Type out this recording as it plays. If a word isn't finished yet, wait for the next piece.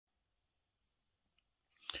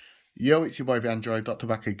Yo, it's your boy the Android Doctor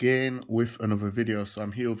back again with another video. So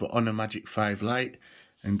I'm here with the Honor Magic 5 Lite,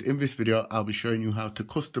 and in this video I'll be showing you how to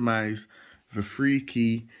customize the 3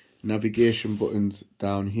 key navigation buttons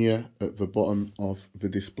down here at the bottom of the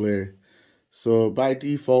display. So by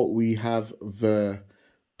default we have the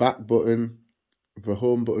back button, the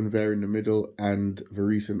home button there in the middle, and the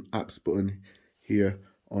recent apps button here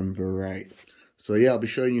on the right. So yeah, I'll be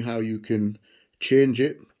showing you how you can change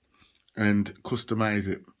it and customize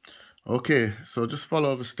it. Okay, so just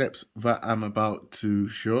follow the steps that I'm about to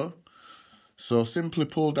show. So simply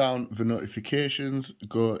pull down the notifications,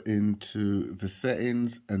 go into the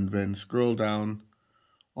settings, and then scroll down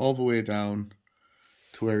all the way down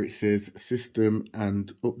to where it says System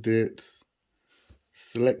and Updates.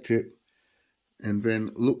 Select it and then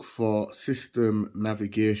look for System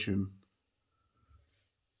Navigation.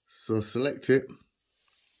 So select it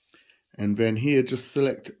and then here just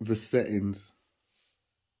select the settings.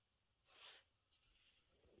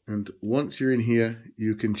 And once you're in here,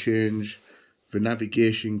 you can change the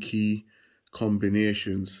navigation key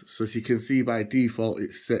combinations. So as you can see, by default,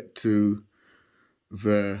 it's set to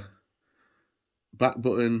the back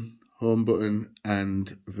button, home button,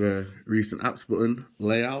 and the recent apps button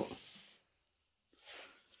layout.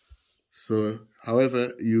 So,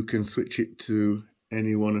 however, you can switch it to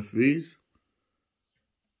any one of these.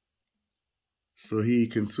 So here you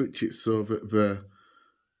can switch it so that the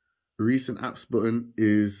recent apps button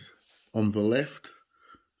is on the left,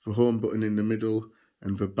 the home button in the middle,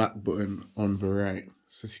 and the back button on the right.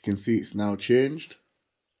 So as you can see, it's now changed.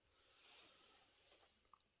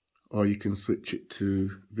 Or you can switch it to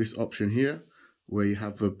this option here, where you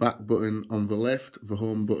have the back button on the left, the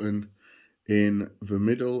home button in the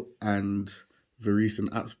middle, and the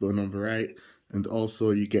recent apps button on the right. And also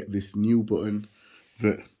you get this new button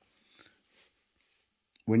that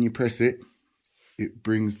when you press it, it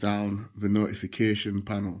brings down the notification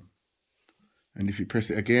panel. And if you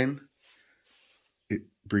press it again, it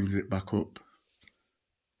brings it back up.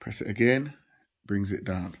 Press it again, brings it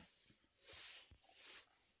down.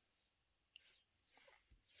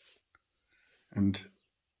 And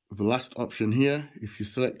the last option here, if you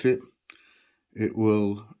select it, it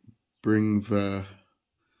will bring the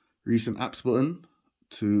recent apps button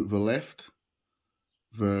to the left,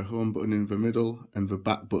 the home button in the middle, and the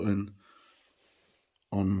back button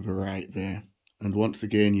on the right there. And once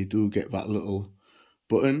again, you do get that little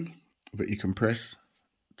button that you can press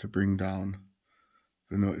to bring down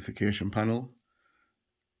the notification panel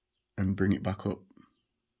and bring it back up.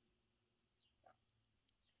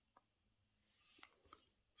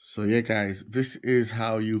 So yeah guys, this is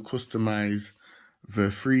how you customize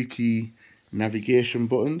the 3 key navigation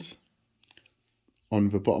buttons on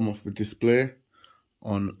the bottom of the display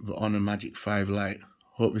on the Honor Magic 5 Lite.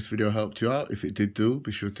 Hope this video helped you out. If it did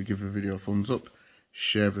be sure to give the video a thumbs up,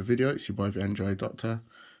 share the video. It's your boy the Android Doctor,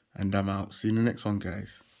 and I'm out. See you in the next one,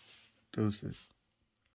 guys. Doses.